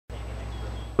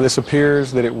This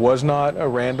appears that it was not a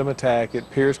random attack. It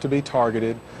appears to be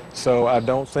targeted. So I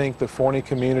don't think the Forney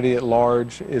community at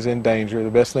large is in danger. The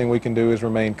best thing we can do is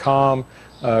remain calm,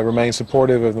 remain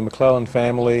supportive of the McClellan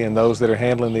family and those that are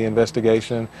handling the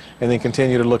investigation, and then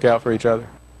continue to look out for each other.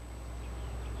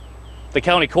 The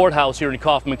county courthouse here in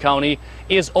Kaufman County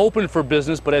is open for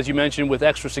business, but as you mentioned, with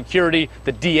extra security,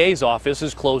 the DA's office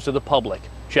is closed to the public.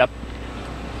 Shep.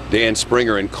 Dan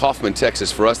Springer in Kaufman,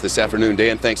 Texas for us this afternoon.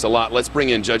 Dan, thanks a lot. Let's bring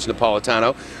in Judge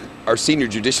Napolitano, our senior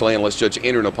judicial analyst, Judge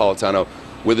Andrew Napolitano,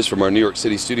 with us from our New York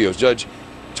City studios. Judge,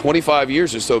 25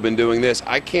 years or so been doing this.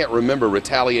 I can't remember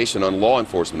retaliation on law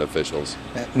enforcement officials.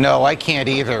 No, I can't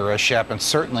either, Shep, and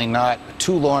certainly not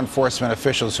two law enforcement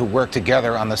officials who work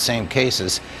together on the same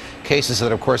cases. Cases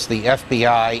that, of course, the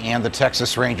FBI and the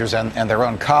Texas Rangers and their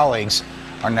own colleagues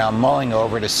are now mulling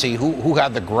over to see who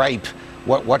had the gripe.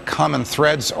 What common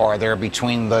threads are there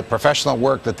between the professional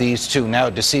work that these two now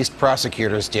deceased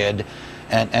prosecutors did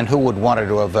and who would want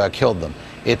to have killed them?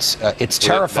 It's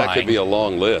terrifying. That could be a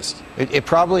long list. It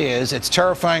probably is. It's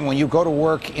terrifying when you go to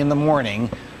work in the morning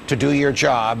to do your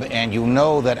job and you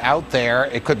know that out there,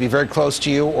 it could be very close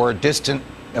to you or distant,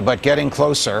 but getting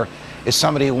closer, is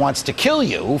somebody who wants to kill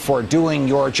you for doing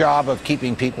your job of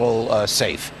keeping people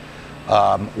safe.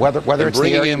 Whether it's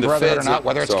the Aryan Brotherhood or not,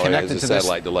 whether it's connected to this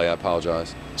satellite delay, I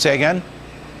apologize. Say again?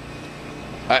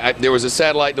 There was a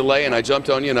satellite delay, and I jumped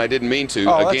on you, and I didn't mean to.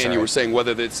 Oh, again, you were saying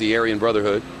whether it's the Aryan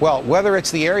Brotherhood. Well, whether it's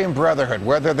the Aryan Brotherhood,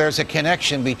 whether there's a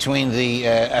connection between the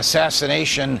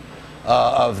assassination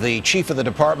of the chief of the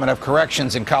Department of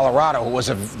Corrections in Colorado,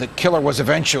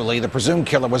 the presumed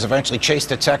killer was eventually chased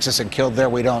to Texas and killed there,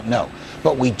 we don't know.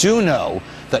 But we do know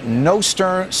that no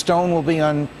stone will be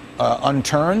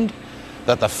unturned,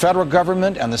 that the federal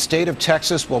government and the state of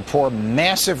Texas will pour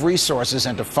massive resources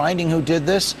into finding who did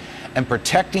this and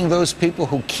protecting those people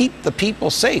who keep the people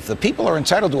safe. The people are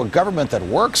entitled to a government that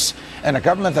works and a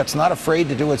government that's not afraid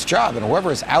to do its job. And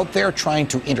whoever is out there trying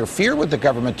to interfere with the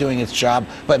government doing its job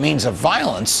by means of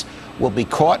violence will be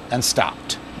caught and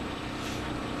stopped.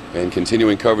 And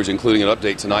continuing coverage, including an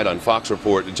update tonight on Fox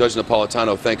Report. Judge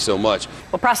Napolitano, thanks so much.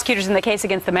 Well, prosecutors in the case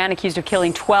against the man accused of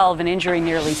killing 12 and injuring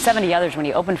nearly 70 others when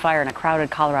he opened fire in a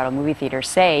crowded Colorado movie theater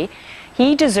say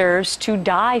he deserves to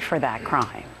die for that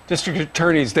crime. District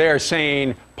attorneys there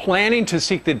saying planning to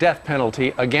seek the death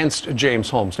penalty against James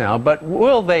Holmes now, but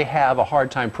will they have a hard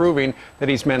time proving that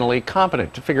he's mentally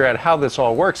competent? To figure out how this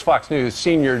all works, Fox News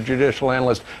senior judicial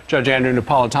analyst Judge Andrew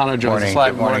Napolitano joins us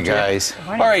live. Good morning, guys. Good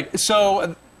morning. All right,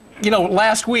 so, you know,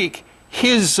 last week,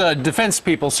 his defense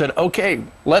people said, okay,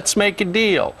 let's make a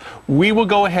deal. We will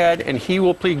go ahead and he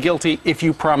will plead guilty if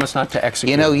you promise not to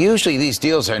execute. You know, usually these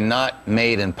deals are not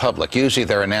made in public. Usually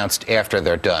they're announced after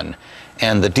they're done.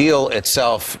 And the deal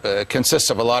itself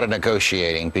consists of a lot of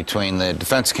negotiating between the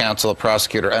defense counsel, the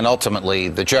prosecutor, and ultimately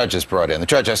the judge is brought in. The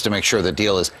judge has to make sure the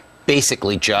deal is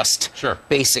basically just,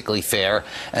 basically fair,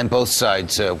 and both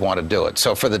sides want to do it.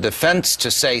 So for the defense to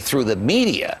say through the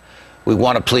media, we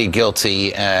want to plead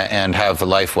guilty and have a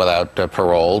life without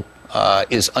parole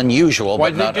is unusual,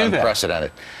 but not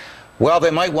unprecedented. Well,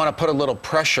 they might want to put a little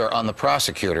pressure on the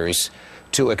prosecutors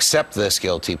to accept this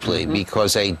guilty plea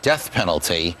because a death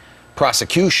penalty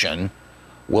prosecution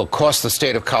will cost the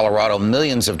state of Colorado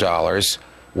millions of dollars,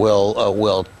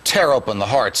 will tear open the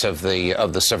hearts of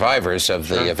the survivors of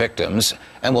the victims,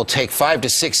 and will take 5 to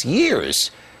 6 years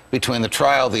between the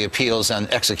trial, the appeals,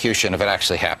 and execution if it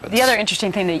actually happens. The other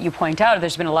interesting thing that you point out,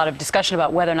 there's been a lot of discussion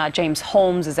about whether or not James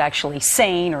Holmes is actually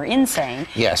sane or insane.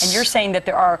 Yes. And you're saying that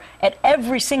there are, at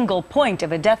every single point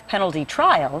of a death penalty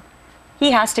trial, he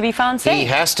has to be found sane. He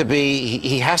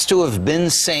has to have been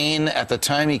sane at the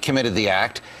time he committed the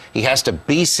act. He has to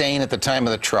be sane at the time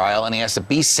of the trial, and he has to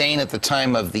be sane at the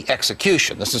time of the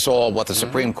execution. This is all what the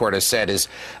Supreme Court has said is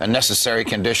a necessary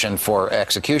condition for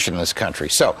execution in this country.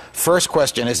 So, first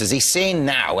question is he sane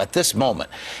now, at this moment?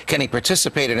 Can he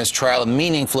participate in his trial and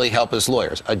meaningfully help his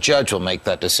lawyers? A judge will make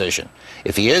that decision.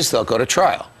 If he is, they'll go to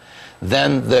trial.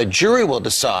 Then the jury will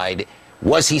decide,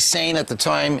 was he sane at the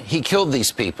time he killed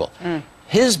these people?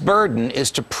 His burden is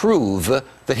to prove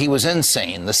that he was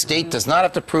insane. The state does not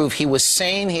have to prove he was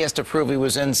sane. He has to prove he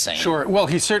was insane. Sure. Well,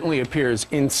 he certainly appears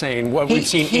insane, what we've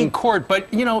seen in court.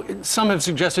 But, you know, some have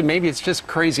suggested maybe it's just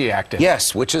crazy acting.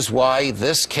 Yes, which is why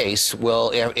this case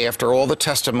will, after all the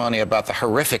testimony about the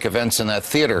horrific events in that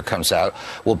theater comes out,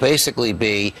 will basically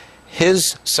be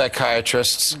his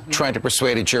psychiatrists trying to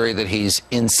persuade a jury that he's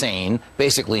insane,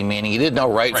 basically meaning he didn't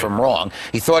know right from wrong.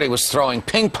 He thought he was throwing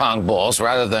ping pong balls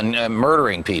rather than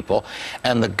murdering people.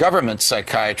 And the government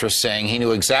psychiatrist saying he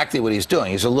knew exactly what he's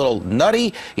doing. He's a little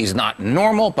nutty, he's not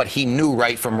normal, but he knew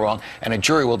right from wrong. And a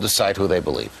jury will decide who they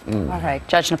believe. All right,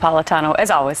 Judge Napolitano,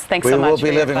 as always, thanks so much. We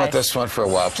will be living with this one for a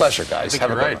while. Pleasure, guys.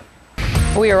 Have a good one.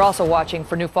 We are also watching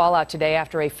for new fallout today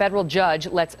after a federal judge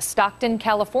lets Stockton,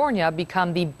 California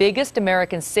become the biggest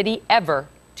American city ever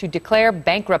to declare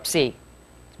bankruptcy.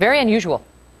 Very unusual.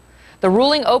 The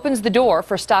ruling opens the door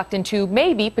for Stockton to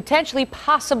maybe, potentially,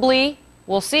 possibly,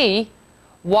 we'll see,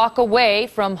 walk away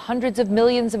from hundreds of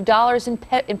millions of dollars in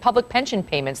public pension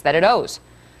payments that it owes.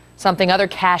 Something other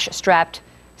cash-strapped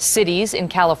cities in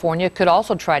California could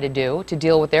also try to do to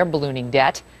deal with their ballooning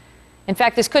debt. In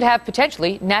fact, this could have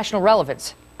potentially national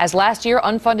relevance, as last year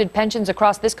unfunded pensions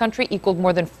across this country equaled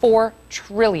more than $4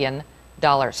 trillion.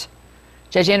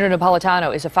 Judge Andrew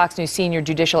Napolitano is a Fox News senior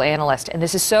judicial analyst, and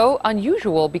this is so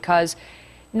unusual because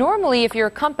normally if you're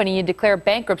a company and declare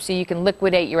bankruptcy, you can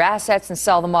liquidate your assets and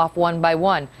sell them off one by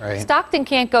one. Right. Stockton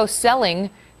can't go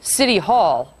selling City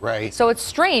Hall. Right. So it's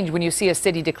strange when you see a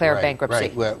city declare bankruptcy.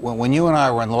 Right. When you and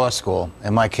I were in law school,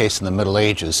 in my case in the Middle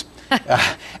Ages,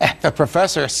 the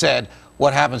professor said,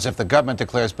 what happens if the government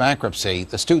declares bankruptcy?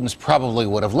 The students probably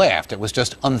would have laughed. It was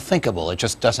just unthinkable. It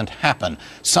just doesn't happen.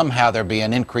 Somehow there'd be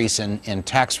an increase in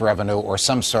tax revenue or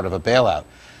some sort of a bailout.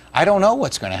 I don't know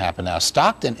what's going to happen now.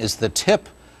 Stockton is the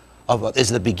is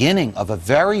the beginning of a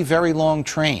very, very long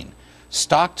train.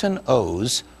 Stockton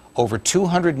owes over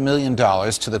 $200 million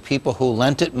to the people who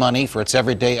lent it money for its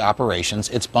everyday operations,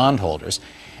 its bondholders,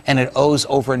 and it owes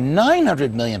over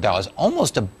 $900 million,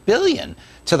 almost $1 billion,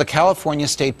 to the California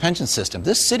state pension system.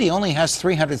 This city only has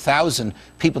 300,000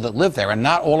 people that live there, and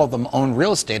not all of them own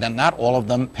real estate, and not all of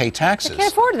them pay taxes. They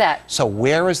can't afford that. So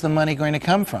where is the money going to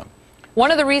come from?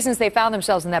 One of the reasons they found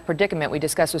themselves in that predicament we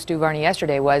discussed with Stu Varney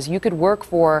yesterday was you could work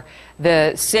for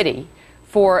the city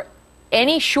for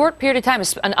any short period of time,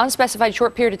 an unspecified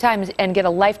short period of time, and get a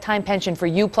lifetime pension for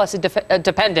you plus a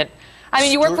dependent. I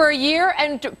mean, you work for a year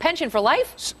and pension for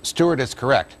life? Stuart is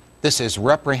correct. This is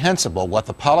reprehensible what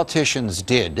the politicians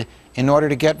did in order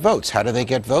to get votes. How do they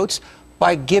get votes?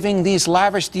 By giving these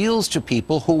lavish deals to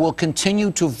people who will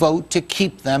continue to vote to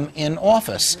keep them in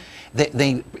office.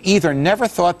 They either never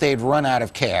thought they'd run out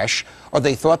of cash, or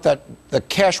they thought that the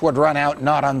cash would run out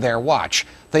not on their watch.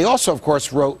 They also, of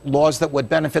course, wrote laws that would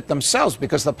benefit themselves,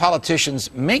 because the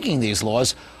politicians making these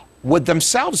laws would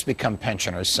themselves become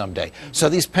pensioners someday. So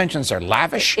these pensions are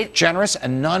lavish, generous,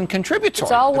 and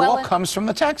non-contributory. It all comes from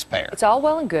the taxpayer. It's all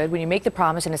well and good when you make the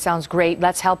promise, and it sounds great.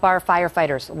 Let's help our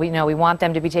firefighters. We want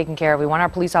them to be taken care of. We want our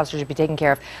police officers to be taken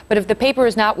care of. But if the paper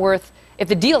is not worth, if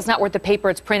the deal is not worth the paper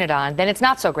it's printed on, then it's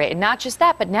not so great. And not just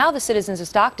that, but now the citizens of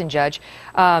Stockton, Judge,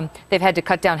 they've had to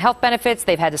cut down health benefits,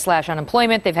 they've had to slash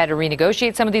unemployment, they've had to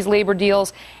renegotiate some of these labor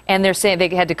deals, and they're saying they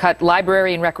had to cut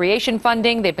library and recreation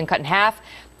funding. They've been cut in half.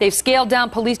 They've scaled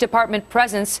down police department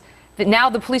presence. That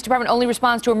now the police department only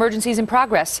responds to emergencies in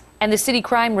progress. And the city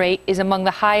crime rate is among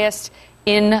the highest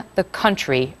in the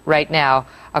country right now,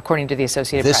 according to the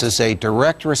Associated Press. This is a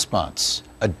direct response,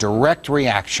 a direct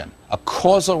reaction, a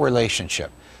causal relationship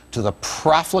to the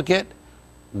profligate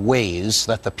ways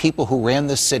that the people who ran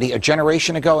this city a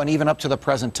generation ago and even up to the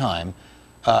present time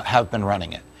have been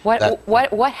running it.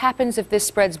 What happens if this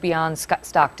spreads beyond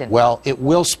Stockton? Well, it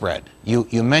will spread. You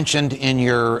mentioned in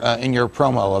your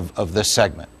promo of this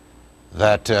segment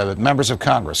that members of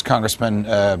Congress, Congressman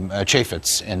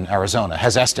Chaffetz in Arizona,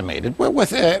 has estimated,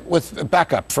 with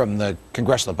backup from the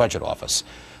Congressional Budget Office,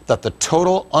 that the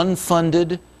total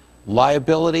unfunded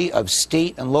liability of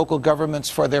state and local governments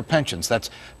for their pensions,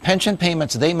 that's pension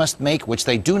payments they must make, which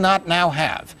they do not now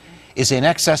have, is in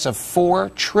excess of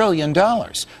 $4 trillion.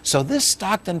 So this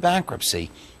Stockton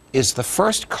bankruptcy is the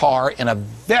first car in a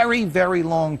very, very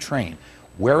long train.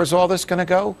 Where is all this going to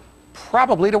go?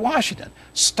 Probably to Washington.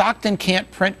 Stockton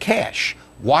can't print cash.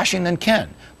 Washington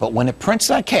can. But when it prints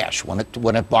that cash, when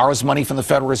it borrows money from the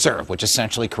Federal Reserve, which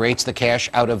essentially creates the cash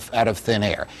out of thin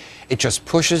air, it just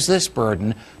pushes this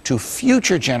burden to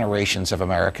future generations of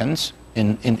Americans,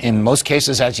 in most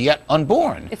cases as yet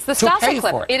unborn. It's the Stossel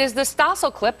clip. It is the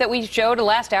Stossel clip that we showed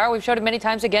last hour. We've showed it many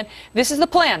times again. This is the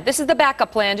plan. This is the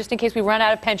backup plan, just in case we run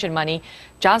out of pension money.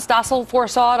 John Stossel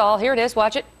foresaw it all. Here it is.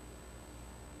 Watch it.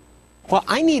 Well,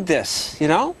 I need this,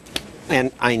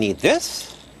 and I need this.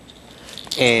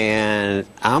 And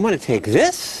I'm going to take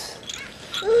this,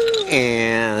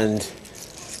 and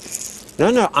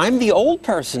no, I'm the old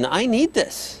person. I need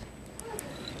this.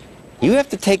 You have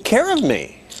to take care of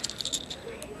me.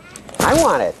 I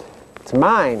want it. It's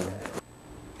mine.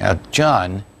 Now,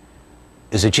 John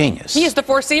is a genius. He is the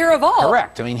foreseer of all.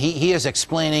 Correct. I mean, he is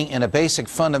explaining in a basic,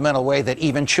 fundamental way that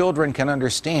even children can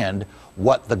understand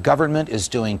what the government is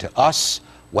doing to us,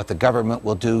 what the government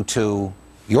will do to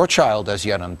your child as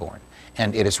yet unborn.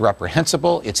 And it is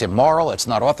reprehensible, it's immoral, it's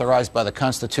not authorized by the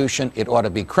Constitution, it ought to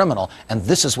be criminal, and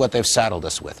this is what they've saddled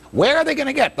us with. Where are they going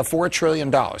to get the $4 trillion?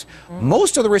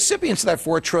 Most of the recipients of that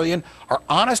 $4 trillion are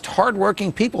honest,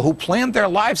 hardworking people who planned their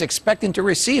lives expecting to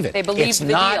receive it. They believed the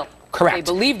deal. Correct. They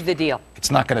believed the deal.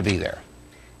 It's not going to be there.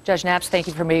 Judge Naps, thank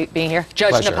you for being here.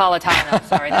 Judge Pleasure. Napolitano,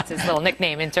 sorry, that's his little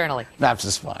nickname internally. Naps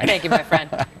is fine. Thank you, my friend.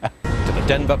 To the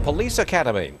Denver Police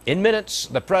Academy. In minutes,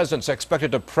 the president's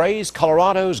expected to praise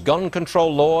Colorado's gun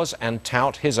control laws and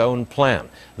tout his own plan.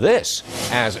 This,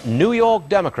 as New York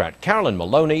Democrat Carolyn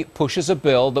Maloney pushes a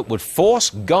bill that would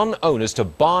force gun owners to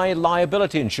buy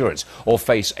liability insurance or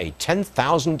face a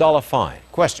 $10,000 fine.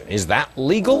 Question, is that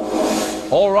legal?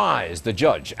 All rise, the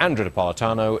judge, Andrew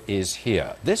Napolitano, is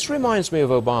here. This reminds me of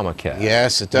Obamacare.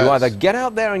 Yes, it does. You either get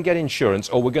out there and get insurance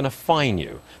or we're going to fine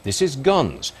you. This is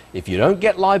guns. If you don't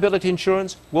get liability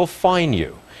insurance, we'll fine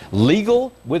you.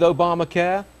 Legal with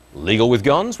Obamacare, legal with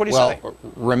guns? What do you say? Well,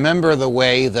 remember the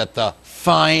way that the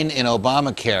fine in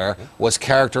Obamacare was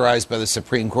characterized by the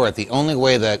Supreme Court. The only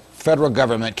way the federal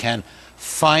government can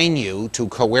fine you to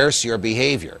coerce your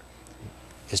behavior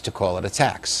is to call it a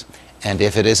tax. And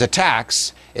if it is a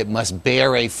tax, it must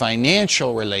bear a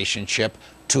financial relationship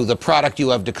to the product you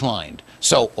have declined.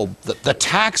 So the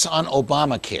tax on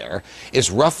Obamacare is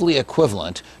roughly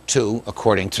equivalent to,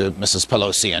 according to Mrs.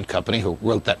 Pelosi and company, who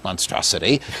wrote that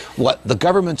monstrosity, what the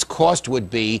government's cost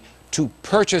would be to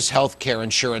purchase health care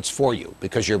insurance for you,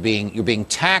 because you're being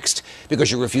taxed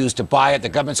because you refuse to buy it. The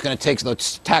government's going to take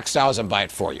those tax dollars and buy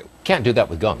it for you. Can't do that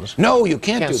with guns. No, you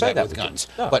can't do say that with guns.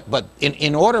 No. But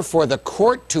in order for the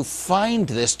court to find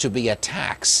this to be a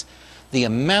tax, the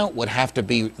amount would have to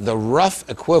be the rough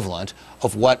equivalent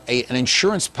of what an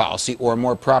insurance policy, or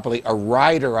more properly, a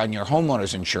rider on your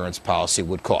homeowner's insurance policy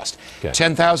would cost. Okay.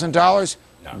 $10,000?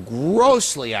 No.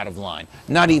 Grossly out of line.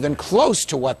 Not even close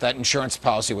to what that insurance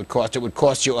policy would cost. It would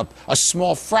cost you a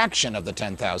small fraction of the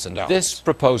 $10,000. This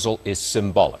proposal is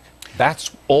symbolic.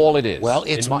 That's all it is. Well,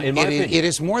 in my opinion. it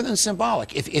is more than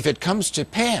symbolic. If it comes to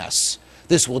pass,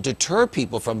 this will deter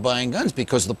people from buying guns,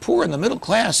 because the poor and the middle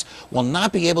class will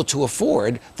not be able to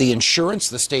afford the insurance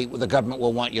the government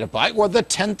will want you to buy, or the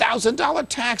 $10,000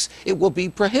 tax. It will be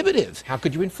prohibitive. How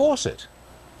could you enforce it?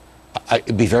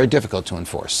 It'd be very difficult to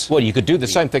enforce. Well, you could do the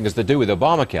same thing as they do with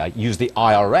Obamacare. Use the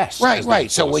IRS. Right.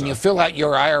 So when you fill out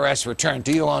your IRS return,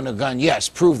 do you own a gun? Yes.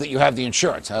 Prove that you have the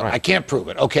insurance. Right. I can't prove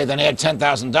it. Okay, then add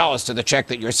 $10,000 to the check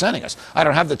that you're sending us. I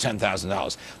don't have the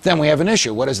 $10,000. Then we have an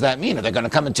issue. What does that mean? Are they going to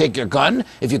come and take your gun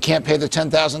if you can't pay the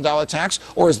 $10,000 tax?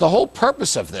 Or is the whole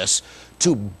purpose of this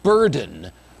to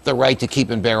burden the right to keep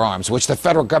and bear arms, which the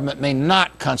federal government may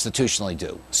not constitutionally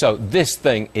do? So this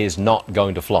thing is not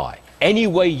going to fly. Any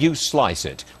way you slice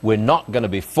it, we're not going to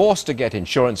be forced to get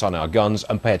insurance on our guns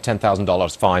and pay a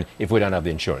 $10,000 fine if we don't have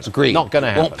the insurance. Agreed. Not going to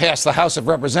happen. Won't pass the House of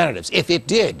Representatives. If it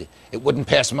did, it wouldn't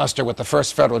pass muster with the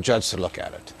first federal judge to look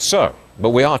at it. So, but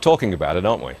we are talking about it,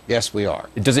 aren't we? Yes, we are.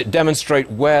 Does it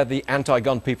demonstrate where the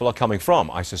anti-gun people are coming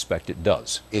from? I suspect it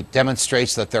does. It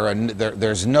demonstrates that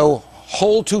there's no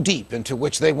hole too deep into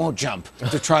which they won't jump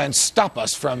to try and stop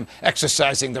us from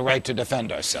exercising the right to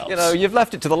defend ourselves. You know, you've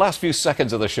left it to the last few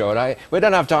seconds of the show, and we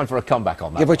don't have time for a comeback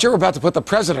on that. Yeah, but you're about to put the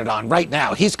president on right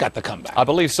now. He's got the comeback. I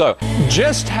believe so.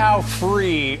 Just how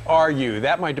free are you?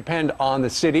 That might depend on the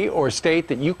city or state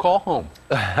that you call home.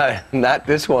 Not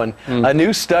this one. A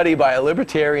new study by a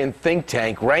libertarian think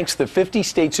tank ranks the 50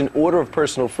 states in order of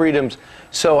personal freedoms.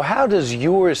 So how does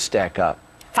yours stack up?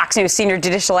 Fox News senior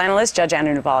judicial analyst Judge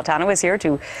Andrew Napolitano is here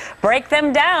to break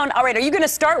them down. All right, are you going to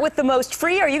start with the most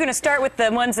free, or are you going to start with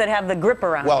the ones that have the grip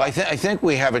around? Well, I think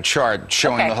we have a chart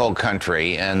showing the whole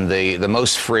country, and the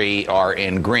most free are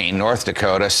in green: North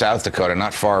Dakota, South Dakota,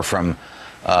 not far from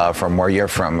where you're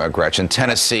from, Gretchen,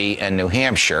 Tennessee, and New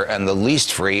Hampshire. And the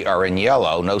least free are in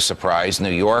yellow, no surprise: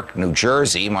 New York, New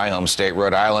Jersey, my home state,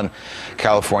 Rhode Island,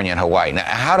 California, and Hawaii. Now,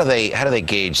 how do they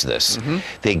gauge this?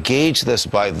 They gauge this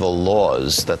by the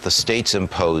laws that the states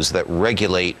impose that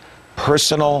regulate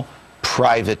personal,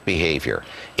 private behavior.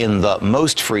 In the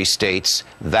most free states,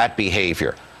 that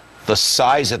behavior, the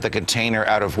size of the container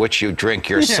out of which you drink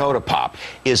your soda pop,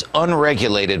 is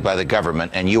unregulated by the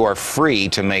government, and you are free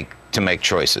to make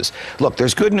choices. Look,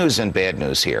 there's good news and bad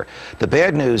news here. The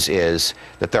bad news is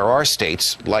that there are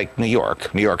states like New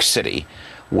York City,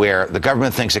 where the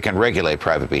government thinks it can regulate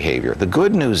private behavior. The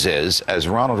good news is, as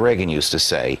Ronald Reagan used to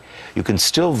say, you can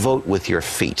still vote with your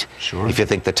feet. Sure. If you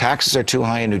think the taxes are too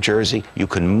high in New Jersey, you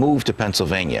can move to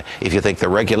Pennsylvania. If you think the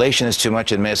regulation is too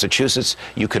much in Massachusetts,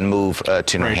 you can move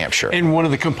to New Hampshire. And one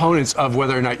of the components of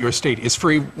whether or not your state is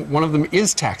free, one of them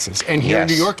is taxes. And here in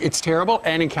New York, it's terrible,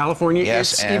 and in California,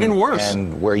 it's even worse.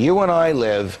 And where you and I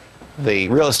live, the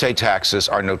real estate taxes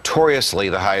are notoriously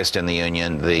the highest in the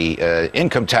union. The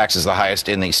income tax is the highest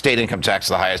in the state income tax is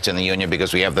the highest in the union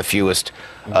because we have the fewest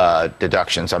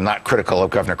deductions. I'm not critical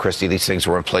of Governor Christie. These things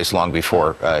were in place long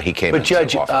before he came into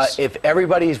office. But Judge, if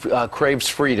everybody craves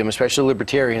freedom, especially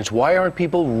libertarians, why aren't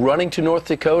people running to North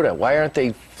Dakota? Why aren't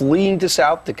they fleeing to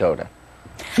South Dakota?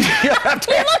 I'm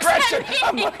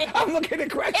looking at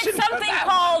correction. It's something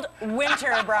called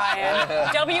winter,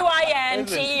 Brian.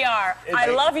 W-I-N-T-E-R. I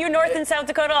love you, North and South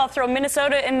Dakota. I'll throw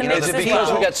Minnesota in the mix as well.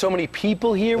 Because we got so many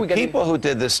people here? The people who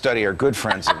did this study are good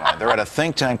friends of mine. They're at a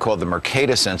think tank called the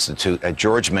Mercatus Institute at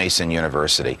George Mason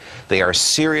University. They are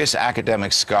serious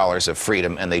academic scholars of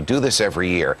freedom, and they do this every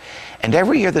year. And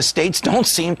every year the states don't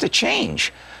seem to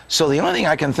change. So the only thing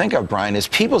I can think of, Brian, is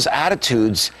people's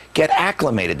attitudes get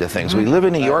acclimated to things. We live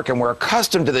in New York, and we're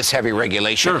accustomed to this heavy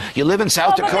regulation. Sure. You live in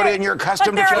South Dakota, and you're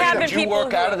accustomed to freedom. Do you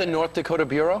work out of the North Dakota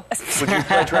Bureau? Would you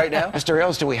pledge right now? Mr.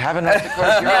 Ailes, do we have a North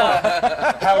Dakota Bureau?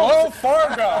 Hello,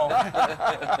 Fargo.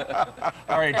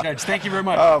 All right, Judge, thank you very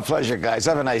much. Oh, pleasure, guys.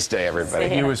 Have a nice day,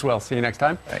 everybody. You as well. See you next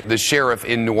time. The sheriff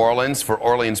in New Orleans for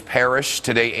Orleans Parish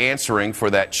today answering for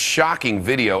that shocking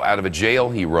video out of a jail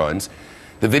he runs.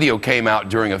 The video came out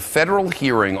during a federal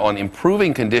hearing on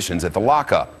improving conditions at the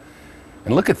lockup.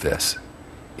 And look at this.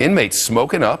 Inmates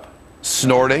smoking up,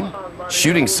 snorting,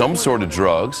 shooting some sort of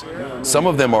drugs. Some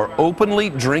of them are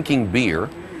openly drinking beer,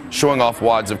 showing off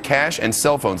wads of cash and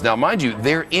cell phones. Now, mind you,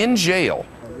 they're in jail.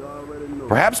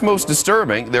 Perhaps most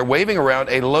disturbing, they're waving around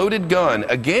a loaded gun,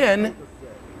 again,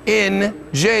 in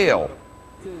jail.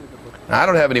 Now, I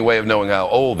don't have any way of knowing how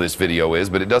old this video is,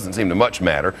 but it doesn't seem to much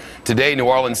matter. Today, New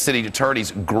Orleans city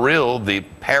attorneys grilled the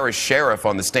parish sheriff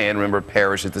on the stand. Remember,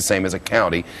 parish is the same as a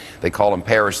county. They call them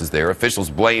parishes there. Officials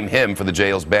blame him for the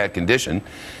jail's bad condition.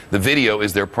 The video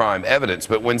is their prime evidence.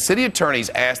 But when city attorneys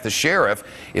asked the sheriff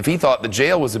if he thought the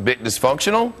jail was a bit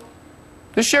dysfunctional,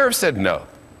 the sheriff said no.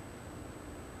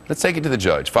 Let's take it to the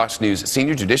judge. Fox News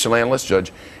senior judicial analyst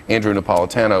Judge Andrew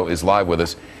Napolitano is live with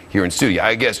us here in studio.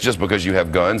 I guess just because you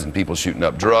have guns and people shooting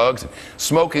up drugs, and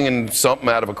smoking and something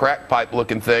out of a crack pipe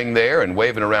looking thing there and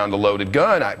waving around a loaded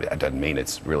gun, that doesn't mean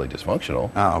it's really dysfunctional.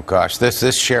 Oh, gosh.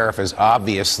 This sheriff is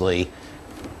obviously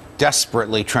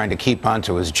desperately trying to keep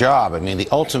onto his job. I mean, the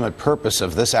ultimate purpose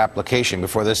of this application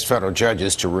before this federal judge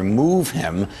is to remove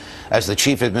him as the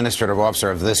chief administrative officer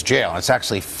of this jail. And it's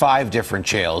actually 5 different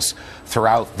jails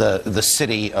throughout the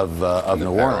city of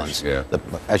New Orleans. Yeah.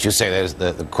 As you say, there's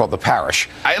called the parish.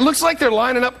 It looks like they're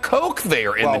lining up coke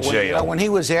there in the jail. When he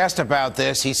was asked about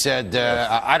this, he said,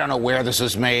 "I don't know where this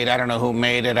was made. I don't know who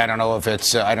made it. I don't know if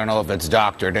it's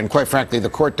doctored." And quite frankly, the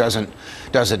court doesn't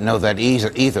know that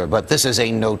either. But this is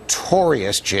a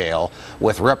notorious jail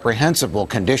with reprehensible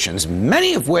conditions,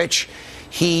 many of which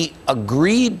he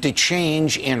agreed to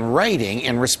change in writing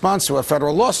in response to a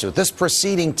federal lawsuit. This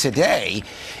proceeding today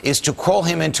is to call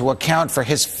him into account for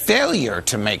his failure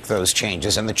to make those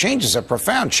changes. And the changes are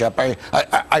profound, Shep.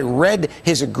 I read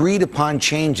his agreed upon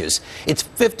changes. It's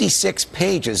 56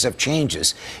 pages of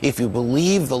changes. If you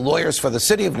believe the lawyers for the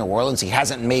city of New Orleans, he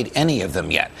hasn't made any of them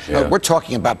yet. Yeah. We're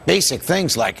talking about basic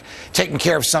things like taking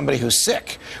care of somebody who's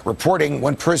sick, reporting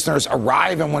when prisoners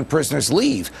arrive and when prisoners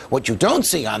leave. What you don't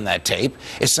see on that tape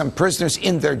is some prisoners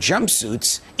in their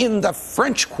jumpsuits in the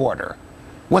French Quarter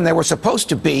when they were supposed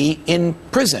to be in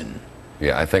prison.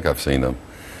 Yeah, I think I've seen them.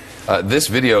 This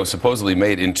video supposedly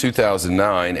made in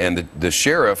 2009, and the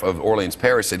sheriff of Orleans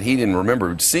Parish said he didn't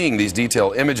remember seeing these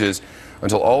detailed images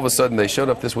until all of a sudden they showed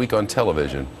up this week on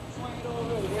television.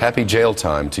 Happy jail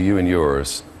time to you and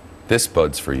yours. This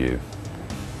bud's for you.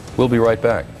 We'll be right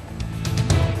back.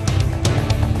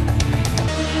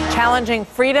 Challenging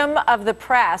freedom of the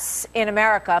press in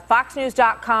America,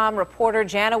 FoxNews.com reporter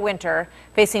Jana Winter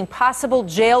facing possible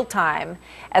jail time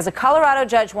as a Colorado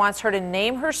judge wants her to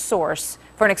name her source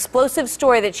for an explosive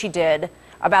story that she did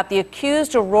about the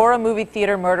accused Aurora movie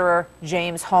theater murderer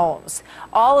James Holmes.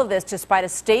 All of this despite a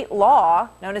state law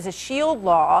known as a SHIELD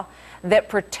law that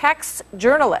protects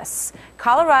journalists.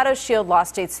 Colorado's SHIELD law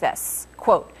states this,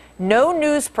 quote, "No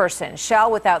news person shall,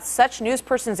 without such news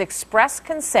person's express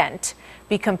consent,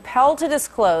 be compelled to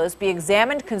disclose, be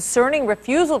examined concerning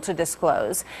refusal to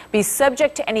disclose, be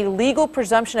subject to any legal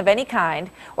presumption of any kind,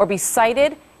 or be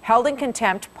cited, held in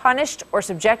contempt, punished, or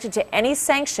subjected to any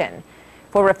sanction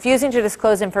for refusing to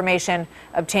disclose information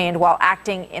obtained while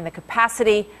acting in the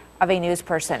capacity of a news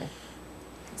person.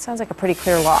 Sounds like a pretty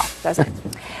clear law, doesn't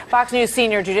it? Fox News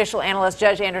senior judicial analyst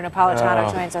Judge Andrew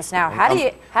Napolitano joins us now. How do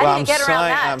you get around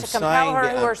that to compel her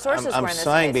who her sources were in this case? I'm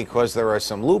sighing because there are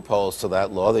some loopholes to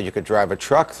that law that you could drive a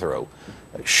truck through.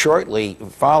 Shortly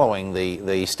following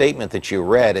the statement that you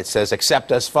read, it says,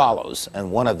 except as follows.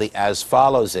 And one of the as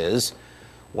follows is,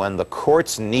 when the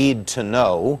court's need to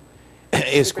know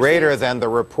is greater than the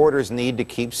reporter's need to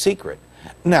keep secret.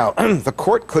 Now, the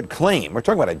court could claim, we're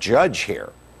talking about a judge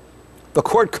here, the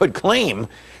court could claim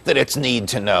that its need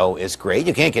to know is great.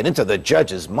 You can't get into the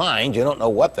judge's mind. You don't know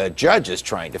what the judge is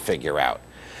trying to figure out.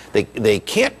 They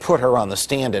can't put her on the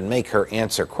stand and make her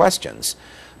answer questions,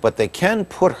 but they can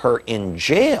put her in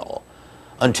jail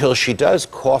until she does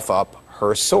cough up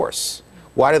her source.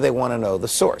 Why do they want to know the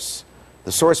source?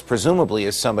 The source presumably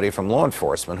is somebody from law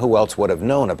enforcement. Who else would have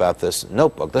known about this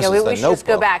notebook? This is the notebook. We should just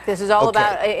go back. This is all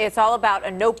about, it's all about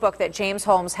a notebook that James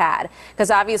Holmes had.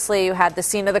 Because obviously you had the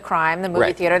scene of the crime, the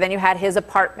movie theater, then you had his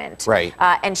apartment. Right.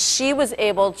 And she was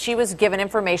given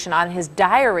information on his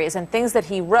diaries and things that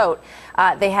he wrote.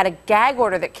 They had a gag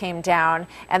order that came down,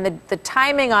 and the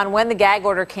timing on when the gag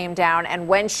order came down and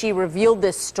when she revealed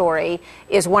this story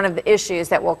is one of the issues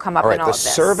that will come up in all of this. The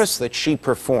service that she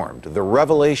performed, the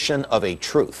revelation of a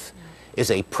truth,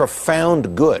 is a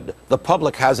profound good. The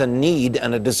public has a need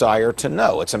and a desire to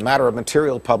know. It's a matter of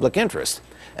material public interest.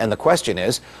 And the question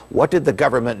is, what did the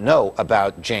government know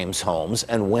about James Holmes,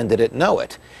 and when did it know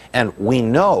it? And we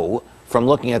know from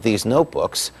looking at these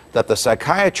notebooks that the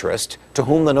psychiatrist to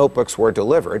whom the notebooks were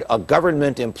delivered, a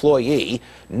government employee,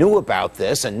 knew about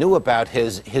this and knew about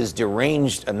his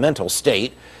deranged mental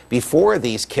state before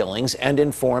these killings and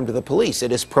informed the police.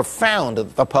 It is profound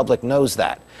that the public knows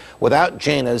that. Without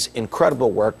Jana's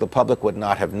incredible work, the public would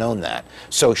not have known that.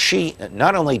 So she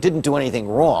not only didn't do anything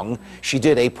wrong, she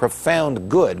did a profound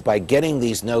good by getting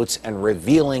these notes and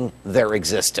revealing their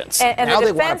existence. And now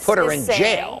they want to put her in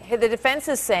jail. The defense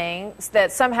is saying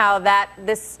that somehow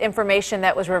this information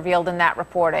that was revealed in that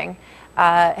reporting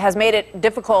has made it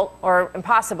difficult or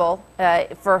impossible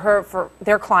for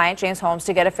their client, James Holmes,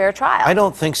 to get a fair trial. I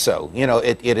don't think so. You know,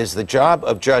 it is the job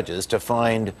of judges to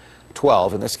find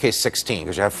 12, in this case 16,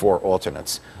 because you have 4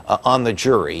 alternates, on the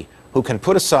jury who can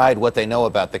put aside what they know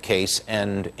about the case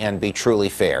and be truly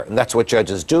fair. And that's what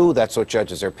judges do. That's what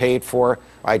judges are paid for.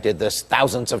 I did this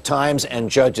thousands of times, and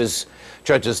judges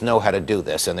know how to do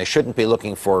this, and they shouldn't be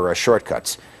looking for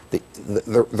shortcuts.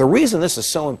 The reason this is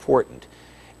so important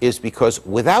is because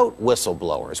without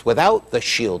whistleblowers, without the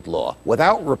SHIELD law,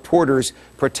 without reporters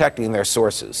protecting their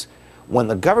sources, when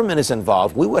the government is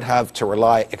involved, we would have to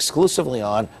rely exclusively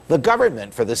on the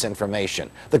government for this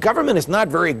information. The government is not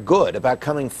very good about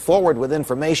coming forward with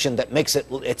information that makes it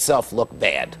itself look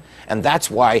bad. And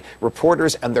that's why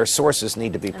reporters and their sources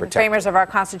need to be protected. The framers of our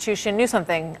Constitution knew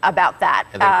something about that.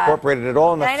 And they incorporated it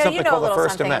all in something called the First Amendment. I know you know a little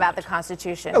something about the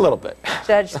Constitution. A little bit.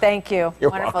 Judge, thank you. You're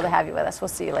Wonderful welcome. to have you with us. We'll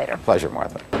see you later. Pleasure,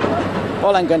 Martha.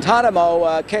 Well, in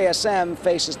Guantanamo, KSM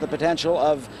faces the potential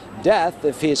of death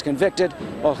if he is convicted.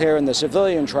 Well, here in the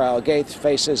civilian trial, Gates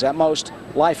faces at most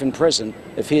life in prison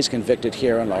if he is convicted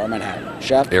here in Lower Manhattan.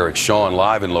 Chef? Eric Shawn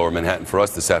live in Lower Manhattan for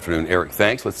us this afternoon. Eric,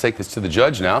 thanks. Let's take this to the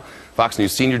judge now. Fox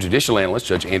News senior judicial analyst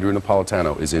Judge Andrew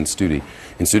Napolitano is in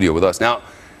studio with us. Now,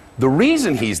 the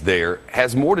reason he's there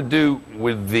has more to do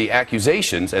with the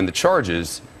accusations and the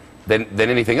charges than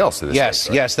anything else in this case,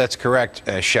 right? Yes, that's correct,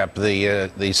 Shep.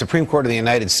 The Supreme Court of the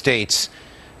United States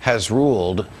has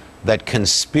ruled that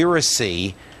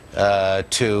conspiracy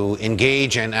to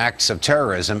engage in acts of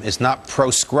terrorism is not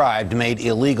proscribed, made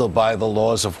illegal by the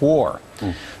laws of war.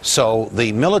 So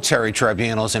the military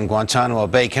tribunals in Guantanamo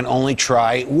Bay can only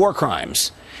try war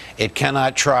crimes. It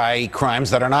cannot try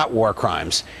crimes that are not war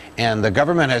crimes. And the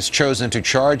government has chosen to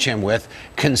charge him with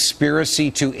conspiracy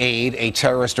to aid a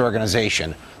terrorist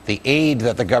organization. The aid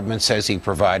that the government says he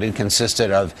provided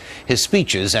consisted of his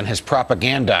speeches and his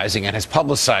propagandizing and his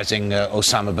publicizing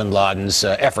Osama bin Laden's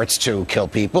efforts to kill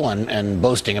people and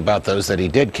boasting about those that he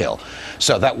did kill.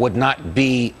 So that would not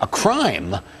be a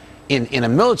crime in a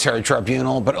military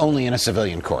tribunal, but only in a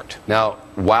civilian court. Now,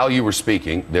 while you were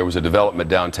speaking, there was a development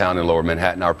downtown in Lower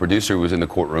Manhattan. Our producer who was in the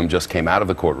courtroom just came out of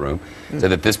the courtroom, said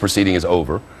that this proceeding is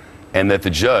over, and that the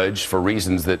judge, for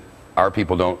reasons that our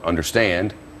people don't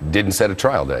understand, didn't set a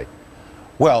trial date.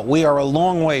 Well, we are a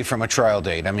long way from a trial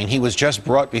date. I mean, he was just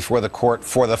brought before the court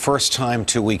for the first time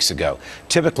 2 weeks ago.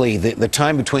 Typically, the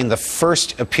time between the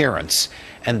first appearance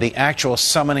and the actual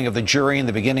summoning of the jury and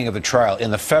the beginning of the trial in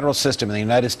the federal system in the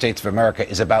United States of America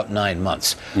is about 9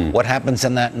 months. What happens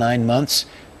in that 9 months?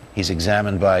 He's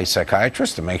examined by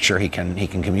psychiatrists to make sure he can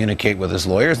communicate with his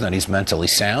lawyers and that he's mentally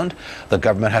sound. The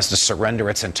government has to surrender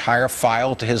its entire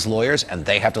file to his lawyers, and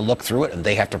they have to look through it, and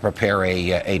they have to prepare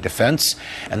a defense,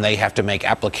 and they have to make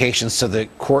applications to the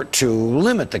court to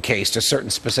limit the case to certain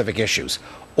specific issues.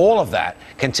 All of that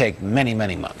can take many,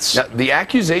 many months. Now, the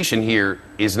accusation here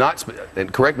is not,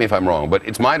 and correct me if I'm wrong, but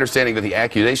it's my understanding that the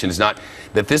accusation is not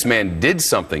that this man did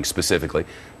something specifically,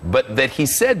 but that he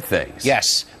said things.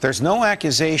 Yes. There's no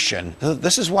accusation.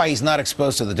 This is why he's not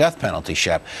exposed to the death penalty,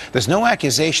 Shep. There's no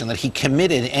accusation that he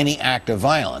committed any act of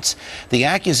violence. The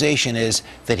accusation is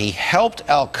that he helped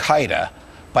Al-Qaeda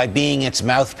by being its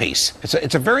mouthpiece.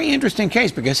 It's a very interesting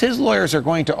case because his lawyers are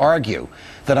going to argue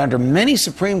that under many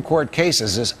Supreme Court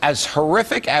cases, as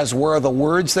horrific as were the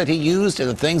words that he used and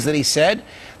the things that he said,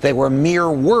 they were mere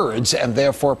words and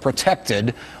therefore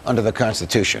protected under the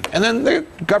Constitution. And then the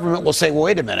government will say, well,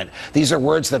 wait a minute, these are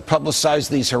words that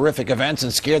publicized these horrific events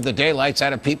and scared the daylights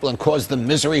out of people and caused them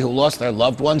misery who lost their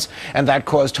loved ones, and that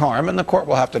caused harm, and the court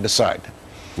will have to decide.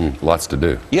 Lots to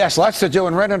do. Yes, lots to do,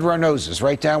 and right under our noses,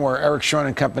 right down where Eric Sean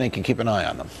and company can keep an eye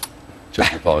on them. Judge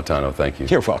Napolitano, thank you.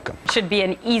 You're welcome. Should be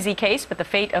an easy case, but the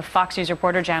fate of Fox News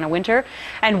reporter Jana Winter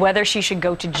and whether she should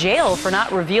go to jail for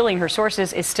not revealing her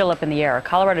sources is still up in the air. A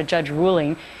Colorado judge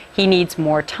ruling he needs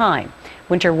more time.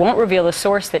 Winter won't reveal the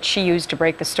source that she used to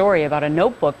break the story about a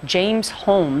notebook James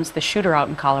Holmes, the shooter out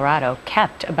in Colorado,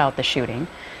 kept about the shooting.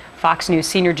 Fox News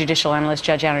senior judicial analyst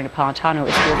Judge Andrew Napolitano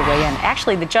is here to weigh in.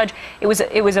 Actually, the judge, it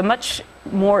was a much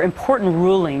more important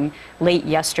ruling late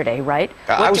yesterday, right?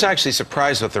 I was actually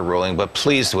surprised with the ruling, but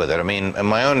pleased with it. I mean, in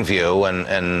my own view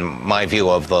and my view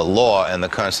of the law and the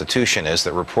Constitution is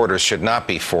that reporters should not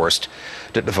be forced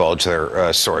to divulge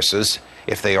their sources.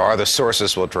 If they are, the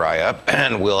sources will dry up,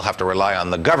 and we'll have to rely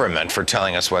on the government for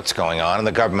telling us what's going on. And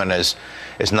the government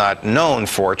is not known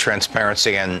for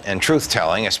transparency and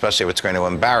truth-telling, especially if it's going to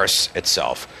embarrass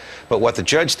itself. But what the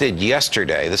judge did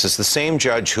yesterday, this is the same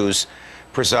judge who's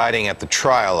presiding at the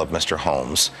trial of Mr.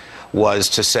 Holmes, was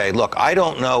to say, look, I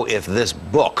don't know if this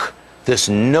book, this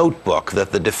notebook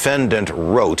that the defendant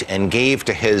wrote and gave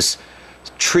to his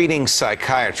treating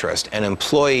psychiatrist, an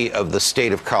employee of the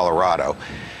state of Colorado,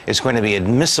 is going to be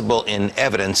admissible in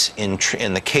evidence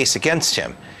in the case against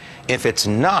him. If it's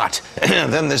not,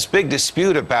 then this big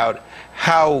dispute about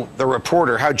how the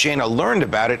reporter, how Jana learned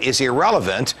about it, is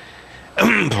irrelevant.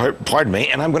 Pardon me,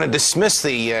 and I'm going to dismiss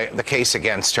the case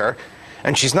against her.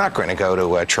 And she's not going to go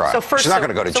to trial. So first, she's not going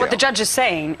to go to jail. So what the judge is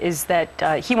saying is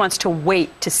that he wants to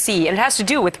wait to see, and it has to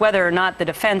do with whether or not the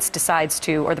defense decides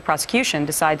to, or the prosecution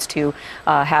decides to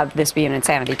have this be an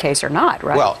insanity case or not,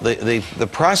 right? Well, the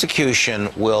prosecution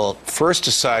will first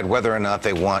decide whether or not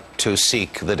they want to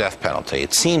seek the death penalty.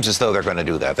 It seems as though they're going to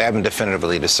do that. They haven't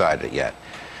definitively decided it yet.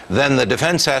 Then the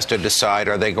defense has to decide,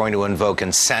 are they going to invoke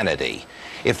insanity?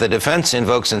 If the defense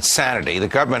invokes insanity, the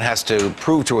government has to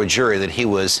prove to a jury that he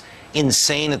was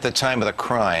insane at the time of the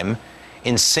crime,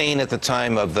 insane at the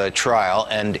time of the trial,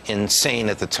 and insane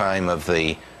at the time of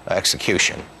the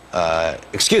execution.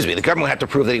 Excuse me, the government had to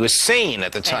prove that he was sane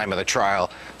at the time of the trial,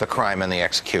 the crime, and the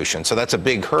execution. So that's a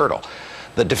big hurdle.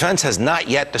 The defense has not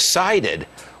yet decided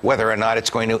whether or not it's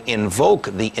going to invoke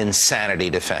the insanity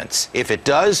defense. If it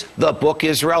does, the book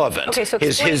is relevant. Okay, so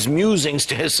his musings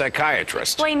to his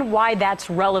psychiatrist. Explain why that's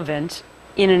relevant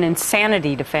in an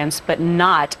insanity defense, but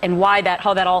not, and why that,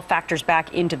 how that all factors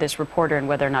back into this reporter and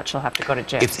whether or not she'll have to go to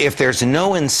jail. If there's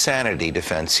no insanity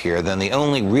defense here, then the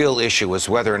only real issue is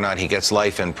whether or not he gets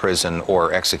life in prison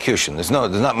or execution. There's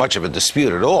not much of a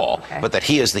dispute at all, but that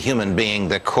he is the human being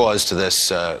that caused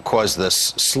this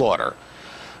slaughter.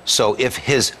 So if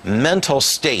his mental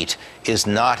state is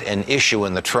not an issue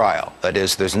in the trial, that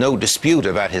is, there's no dispute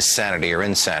about his sanity or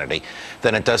insanity,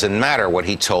 then it doesn't matter what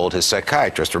he told his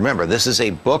psychiatrist. Remember, this is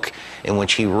a book in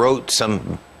which he wrote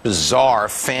some bizarre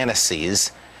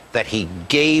fantasies that he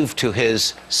gave to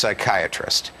his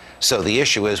psychiatrist. So the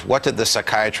issue is, what did the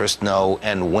psychiatrist know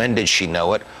and when did she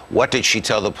know it? What did she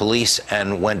tell the police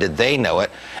and when did they know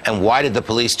it? And why did the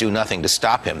police do nothing to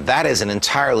stop him? That is an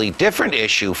entirely different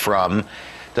issue from,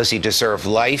 does he deserve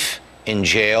life in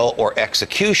jail or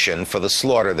execution for the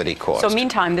slaughter that he caused? So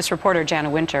meantime, this reporter, Jana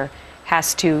Winter,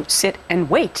 has to sit and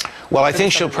wait. Well, I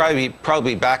think she'll probably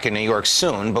be back in New York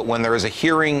soon, but when there is a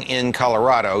hearing in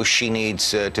Colorado, she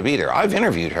needs to be there. I've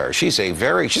interviewed her. She's a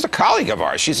colleague of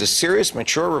ours. She's a serious,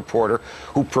 mature reporter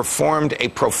who performed a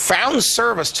profound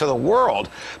service to the world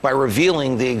by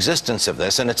revealing the existence of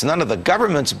this, and it's none of the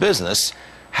government's business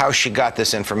how she got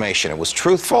this information. It was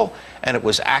truthful, and it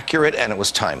was accurate, and it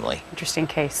was timely. Interesting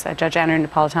case. Judge Andrew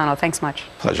Napolitano, thanks much.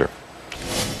 Pleasure.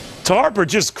 TARP are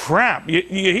just crap. You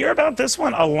hear about this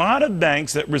one? A lot of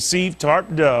banks that receive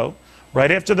TARP dough right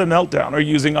after the meltdown are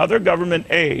using other government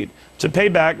aid to pay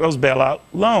back those bailout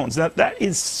loans. Now, that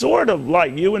is sort of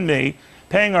like you and me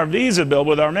paying our Visa bill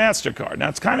with our MasterCard. Now,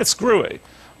 it's kind of screwy,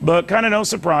 but kind of no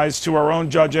surprise to our own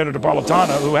Judge Andrew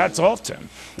Napolitano, who, hats off to him,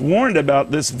 warned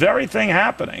about this very thing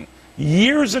happening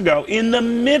years ago in the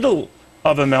middle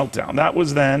of a meltdown. That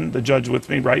was then, the judge with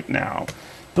me right now.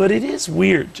 But it is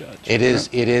weird, Judge. It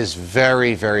is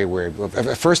very, very weird.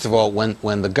 First of all,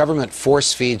 when the government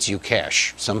force feeds you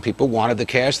cash, some people wanted the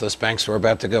cash, those banks were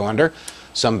about to go under.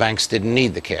 Some banks didn't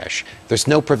need the cash. There's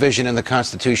no provision in the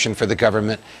Constitution for the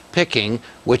government picking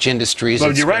which industries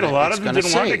But you're right, a lot of them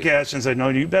didn't want the cash and said, no,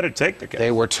 you better take the cash.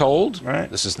 They were told,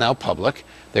 this is now public,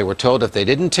 they were told if they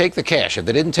didn't take the cash, if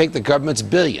they didn't take the government's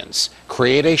billions,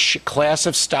 create a class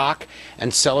of stock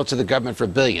and sell it to the government for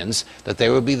billions, that they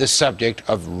would be the subject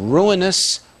of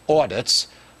ruinous audits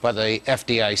by the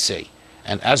FDIC.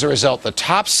 And as a result, the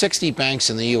top 60 banks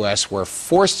in the U.S. were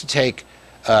forced to take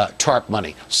TARP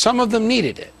money. Some of them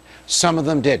needed it. Some of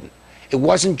them didn't. It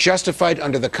wasn't justified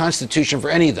under the Constitution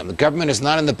for any of them. The government is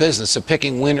not in the business of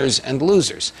picking winners and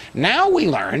losers. Now we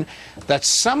learn that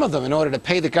some of them, in order to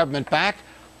pay the government back,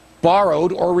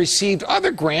 borrowed or received other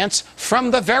grants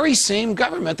from the very same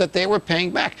government that they were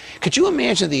paying back. Could you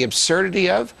imagine the absurdity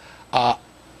of,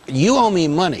 you owe me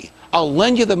money, I'll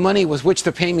lend you the money with which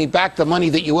to pay me back the money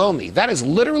that you owe me. That is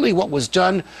literally what was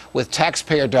done with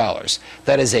taxpayer dollars.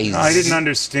 That is a... I didn't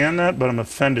understand that, but I'm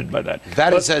offended by that.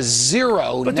 That is a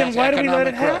zero But then why do we let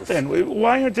it happen?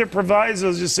 Why aren't there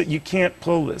provisos just that you can't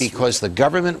pull this? Because the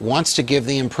government wants to give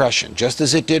the impression, just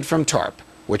as it did from TARP,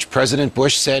 which President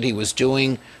Bush said he was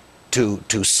doing to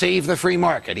save the free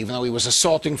market, even though he was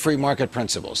assaulting free market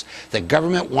principles. The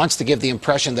government wants to give the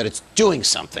impression that it's doing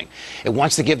something. It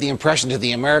wants to give the impression to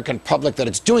the American public that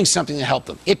it's doing something to help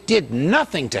them. It did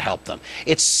nothing to help them.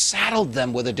 It saddled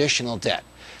them with additional debt.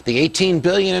 The $18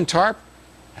 billion in TARP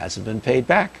hasn't been paid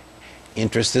back.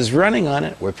 Interest is running on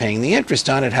it. We're paying the interest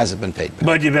on it. Hasn't been paid back.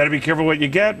 But you better be careful what you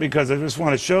get, because I just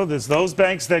want to show this. Those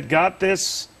banks that got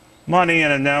this money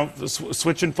and are now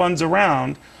switching funds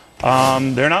around,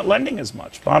 they're not lending as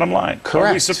much, bottom line. Correct.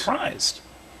 Are we surprised?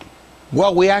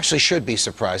 Well, we actually should be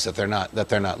surprised that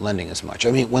they're not lending as much.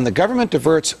 I mean, when the government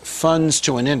diverts funds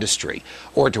to an industry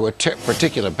or to a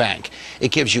particular bank, it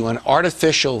gives you an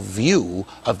artificial view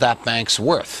of that bank's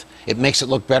worth. It makes it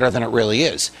look better than it really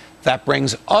is. That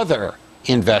brings other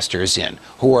investors in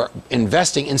who are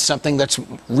investing in something that's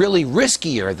really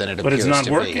riskier than it appears to be. But it's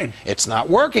not working. It's not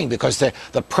working because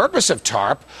the purpose of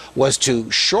TARP was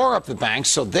to shore up the banks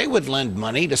so they would lend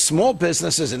money to small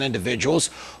businesses and individuals,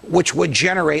 which would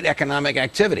generate economic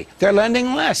activity. They're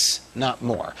lending less, not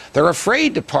more. They're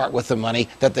afraid to part with the money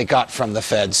that they got from the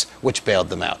feds, which bailed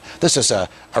them out. This is a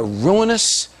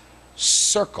ruinous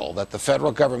circle that the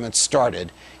federal government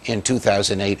started in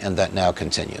 2008 and that now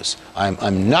continues.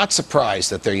 I'm not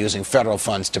surprised that they're using federal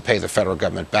funds to pay the federal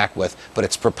government back with, but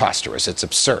it's preposterous. It's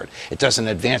absurd. It doesn't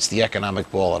advance the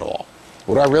economic ball at all.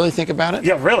 What do I really think about it?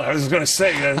 Yeah, really. I was going to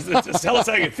say, just tell us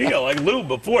how you feel. Like Lou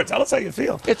before, tell us how you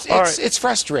feel. It's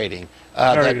frustrating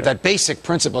that basic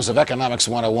principles of Economics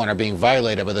 101 are being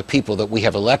violated by the people that we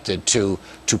have elected to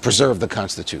preserve the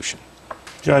Constitution.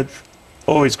 Judge,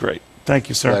 always great. Thank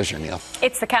you, sir. Pleasure, Neil.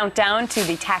 It's the countdown to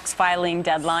the tax filing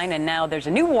deadline, and now there's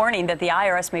a new warning that the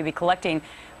IRS may be collecting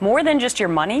more than just your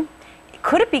money.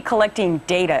 Could it be collecting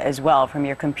data as well from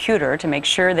your computer to make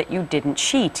sure that you didn't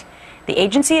cheat? The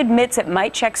agency admits it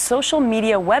might check social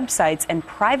media websites and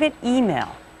private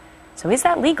email. So is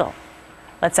that legal?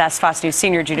 Let's ask Fox News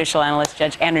senior judicial analyst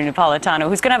Judge Andrew Napolitano,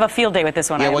 who's going to have a field day with this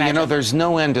one. Yeah, well, you know, there's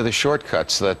no end to the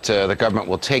shortcuts that the government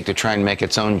will take to try and make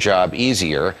its own job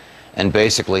easier and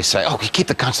basically say, oh, we keep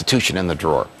the Constitution in the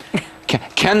drawer.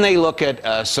 Can they look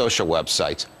at social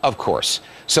websites? Of course.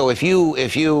 So if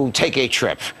you take a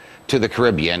trip to the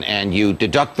Caribbean and you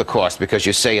deduct the cost because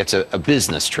you say it's a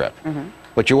business trip,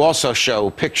 but you also show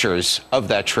pictures of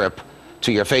that trip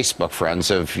to your Facebook friends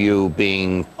of you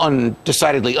being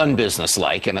decidedly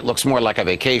unbusinesslike, and it looks more like a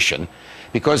vacation,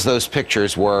 because those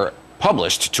pictures were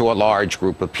published to a large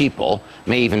group of people,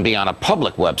 may even be on a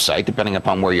public website, depending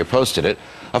upon where you posted it,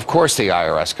 of course the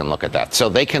IRS can look at that. So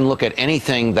they can look at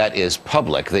anything that is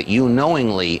public, that you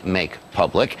knowingly make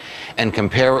public, and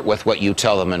compare it with what you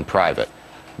tell them in private.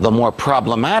 The more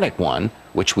problematic one,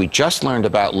 which we just learned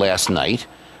about last night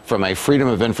from a Freedom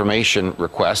of Information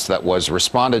request that was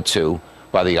responded to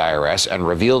by the IRS and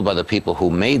revealed by the people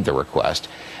who made the request,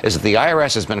 is that the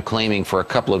IRS has been claiming for a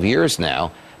couple of years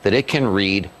now that it can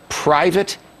read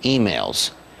private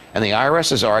emails. And the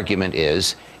IRS's argument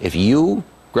is, if you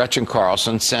Gretchen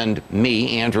Carlson, send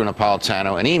me, Andrew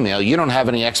Napolitano, an email, you don't have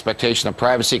any expectation of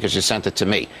privacy because you sent it to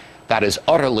me. That is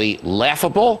utterly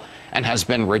laughable and has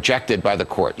been rejected by the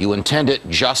court. You intend it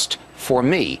just for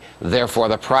me. Therefore,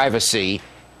 the privacy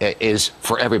is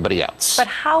for everybody else. But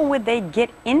how would they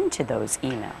get into those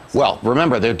emails? Well,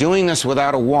 remember, they're doing this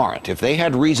without a warrant. If they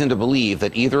had reason to believe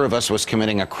that either of us was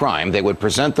committing a crime, they would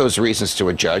present those reasons to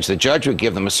a judge. The judge would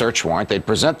give them a search warrant. They'd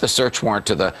present the search warrant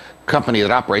to the company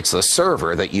that operates the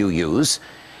server that you use,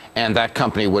 and that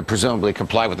company would presumably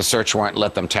comply with the search warrant and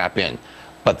let them tap in.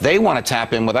 But they want to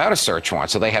tap in without a search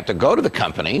warrant, so they have to go to the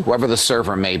company, whoever the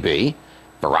server may be,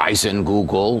 Verizon,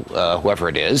 Google, whoever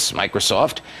it is,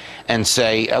 Microsoft, and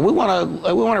say, we want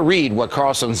to read what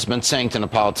Carlson's been saying to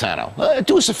Napolitano.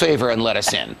 Do us a favor and let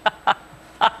us in.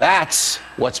 That's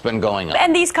what's been going on.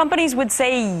 And these companies would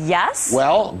say yes?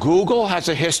 Well, Google has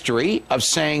a history of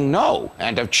saying no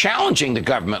and of challenging the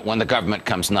government when the government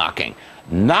comes knocking.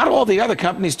 Not all the other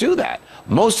companies do that.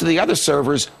 Most of the other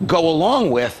servers go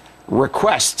along with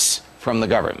requests from the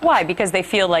government. Why? Because they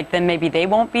feel like then maybe they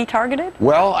won't be targeted?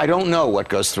 Well, I don't know what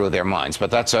goes through their minds, but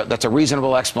that's a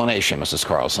reasonable explanation, Mrs.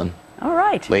 Carlson. All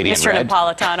right, Lady Mr. in red.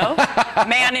 Napolitano,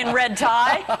 man in red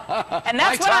tie. And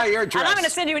that's My tie, your and dress. I'm going to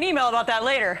send you an email about that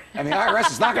later. And the IRS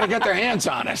is not going to get their hands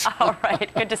on us. All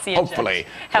right, good to see you, Hopefully.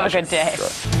 Judge. Have a good day.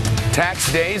 Sure.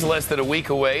 Tax day is less than a week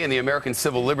away, and the American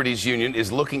Civil Liberties Union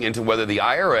is looking into whether the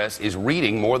IRS is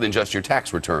reading more than just your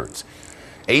tax returns.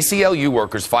 ACLU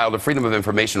workers filed a Freedom of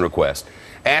Information request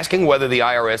asking whether the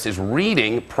IRS is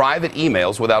reading private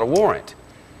emails without a warrant.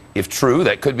 If true,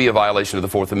 that could be a violation of the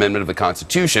Fourth Amendment of the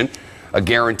Constitution, a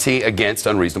guarantee against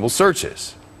unreasonable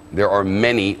searches. There are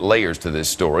many layers to this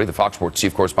story. The Fox Sports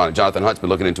chief correspondent Jonathan Hunt's been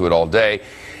looking into it all day.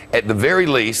 At the very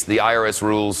least, the IRS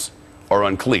rules are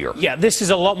unclear. Yeah, this is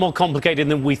a lot more complicated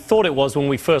than we thought it was when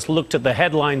we first looked at the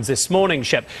headlines this morning,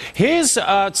 Shep. Here's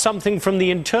something from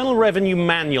the Internal Revenue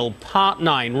Manual, Part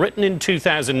 9, written in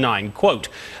 2009. Quote,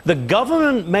 the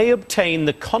government may obtain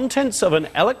the contents of an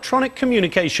electronic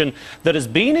communication that has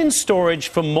been in storage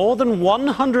for more than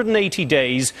 180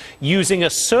 days using a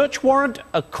search warrant,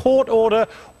 a court order,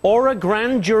 or a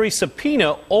grand jury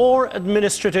subpoena or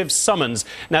administrative summons.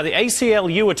 Now, the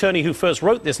ACLU attorney who first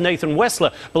wrote this, Nathan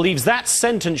Wessler, believes that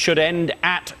sentence should end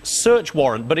at search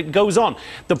warrant, but it goes on.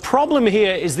 The problem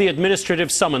here is the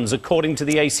administrative summons, according to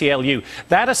the ACLU.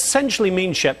 That essentially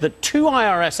means, Shep, that two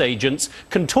IRS agents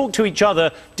can talk to each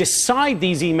other, decide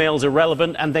these emails are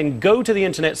relevant, and then go to the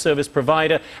internet service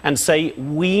provider and say,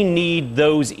 we need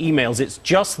those emails. It's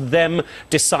just them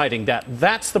deciding that.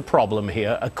 That's the problem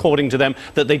here, according to them,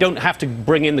 that they don't have to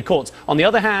bring in the courts. On the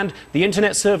other hand, the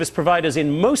internet service providers in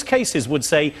most cases would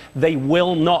say they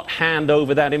will not hand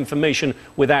over that information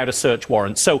without a search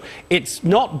warrant. So it's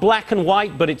not black and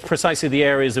white, but it's precisely the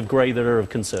areas of grey that are of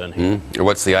concern here.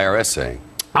 What's the IRS saying?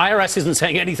 IRS isn't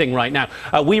saying anything right now.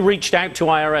 We reached out to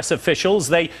IRS officials.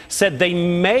 They said they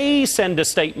may send a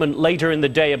statement later in the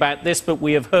day about this, but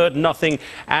we have heard nothing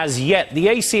as yet. The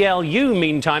ACLU,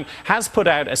 meantime, has put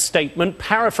out a statement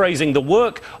paraphrasing the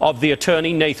work of the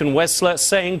attorney, Nathan Wessler,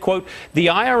 saying, quote, the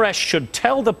IRS should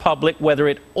tell the public whether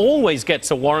it always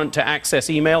gets a warrant to access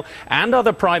email and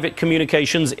other private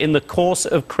communications in the course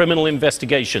of criminal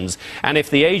investigations. And if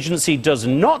the agency does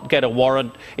not get a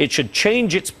warrant, it should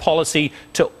change its policy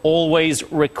to always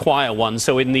require one.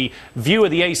 So in the view of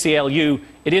the ACLU,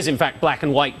 it is in fact black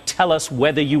and white. Tell us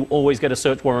whether you always get a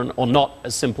search warrant or not.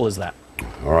 As simple as that.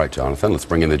 All right, Jonathan, let's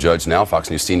bring in the judge now. Fox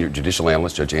News senior judicial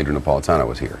analyst Judge Andrew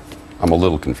Napolitano is here. I'm a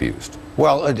little confused.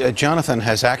 Well, Jonathan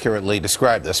has accurately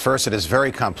described this. First, it is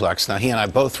very complex. Now, he and I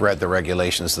both read the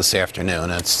regulations this afternoon.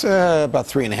 It's about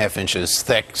 3.5 inches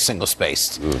thick,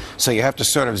 single-spaced. So you have to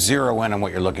sort of zero in on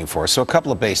what you're looking for. So a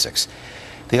couple of basics.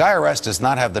 The IRS does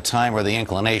not have the time or the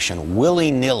inclination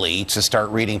willy-nilly to start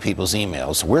reading people's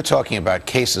emails. We're talking about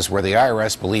cases where the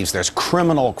IRS believes there's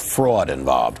criminal fraud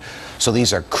involved. So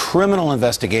these are criminal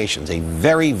investigations. A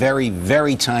very, very,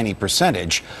 very tiny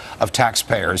percentage of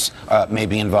taxpayers may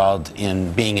be involved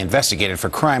in being investigated for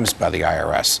crimes by the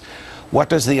IRS. What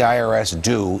does the IRS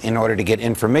do in order to get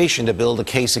information to build a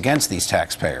case against these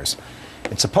taxpayers?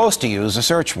 It's supposed to use a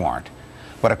search warrant.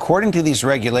 But according to these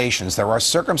regulations, there are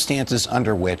circumstances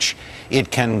under which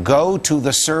it can go to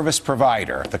the service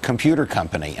provider, the computer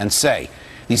company, and say,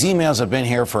 these emails have been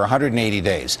here for 180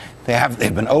 days.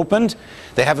 They've been opened.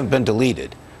 They haven't been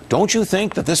deleted. Don't you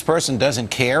think that this person doesn't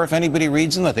care if anybody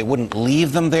reads them, that they wouldn't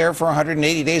leave them there for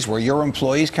 180 days where your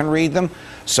employees can read them?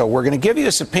 So we're going to give you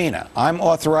a subpoena. I'm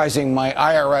authorizing my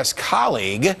IRS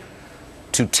colleague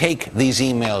to take these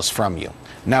emails from you.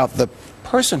 Now, the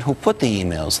person who put the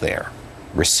emails there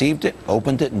received it,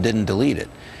 opened it, and didn't delete it,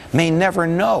 may never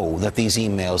know that these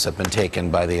emails have been taken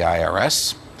by the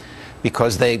IRS,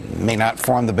 because they may not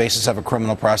form the basis of a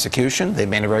criminal prosecution. They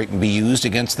may never be used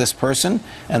against this person,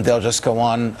 and they'll just go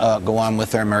on with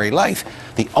their merry life.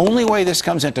 The only way this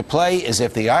comes into play is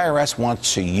if the IRS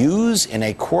wants to use in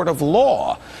a court of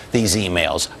law these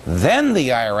emails. Then the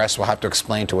IRS will have to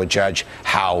explain to a judge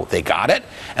how they got it,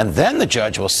 and then the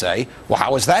judge will say, well,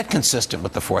 how is that consistent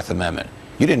with the Fourth Amendment?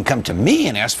 You didn't come to me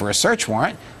and ask for a search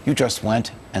warrant. You just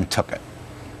went and took it.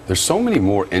 There's so many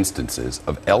more instances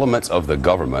of elements of the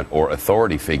government or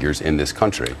authority figures in this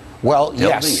country. Well,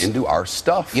 delving into our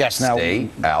stuff. Yes, now stay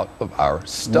out of our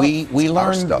stuff. We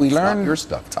learned it's not your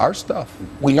stuff. It's our stuff.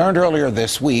 We learned earlier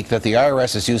this week that the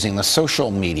IRS is using the social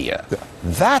media.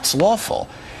 That's lawful.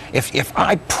 If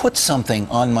I put something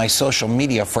on my social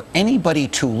media for anybody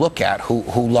to look at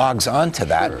who logs on to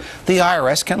that, the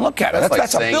IRS can look at it. That's like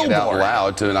that's saying a billboard. it out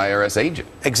loud to an IRS agent.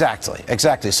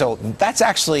 Exactly. So that's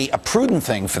actually a prudent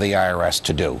thing for the IRS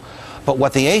to do. But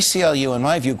what the ACLU, in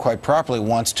my view, quite properly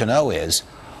wants to know is,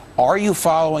 are you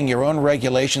following your own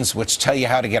regulations which tell you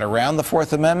how to get around the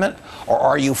Fourth Amendment, or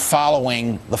are you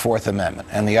following the Fourth Amendment?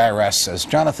 And the IRS, as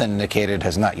Jonathan indicated,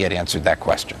 has not yet answered that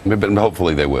question. But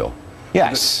hopefully they will.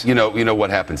 Yes. You know what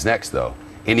happens next, though?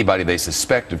 Anybody they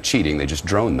suspect of cheating, they just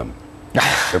drone them. There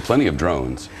are plenty of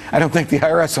drones. I don't think the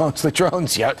IRS owns the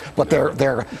drones yet, but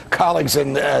their colleagues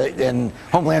in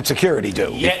Homeland Security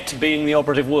do. Yet being the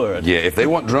operative word. Yeah, if they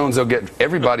want drones,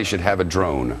 everybody should have a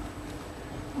drone.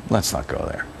 Let's not go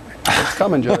there. It's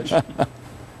coming, Judge.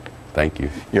 Thank you.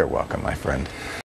 You're welcome, my friend.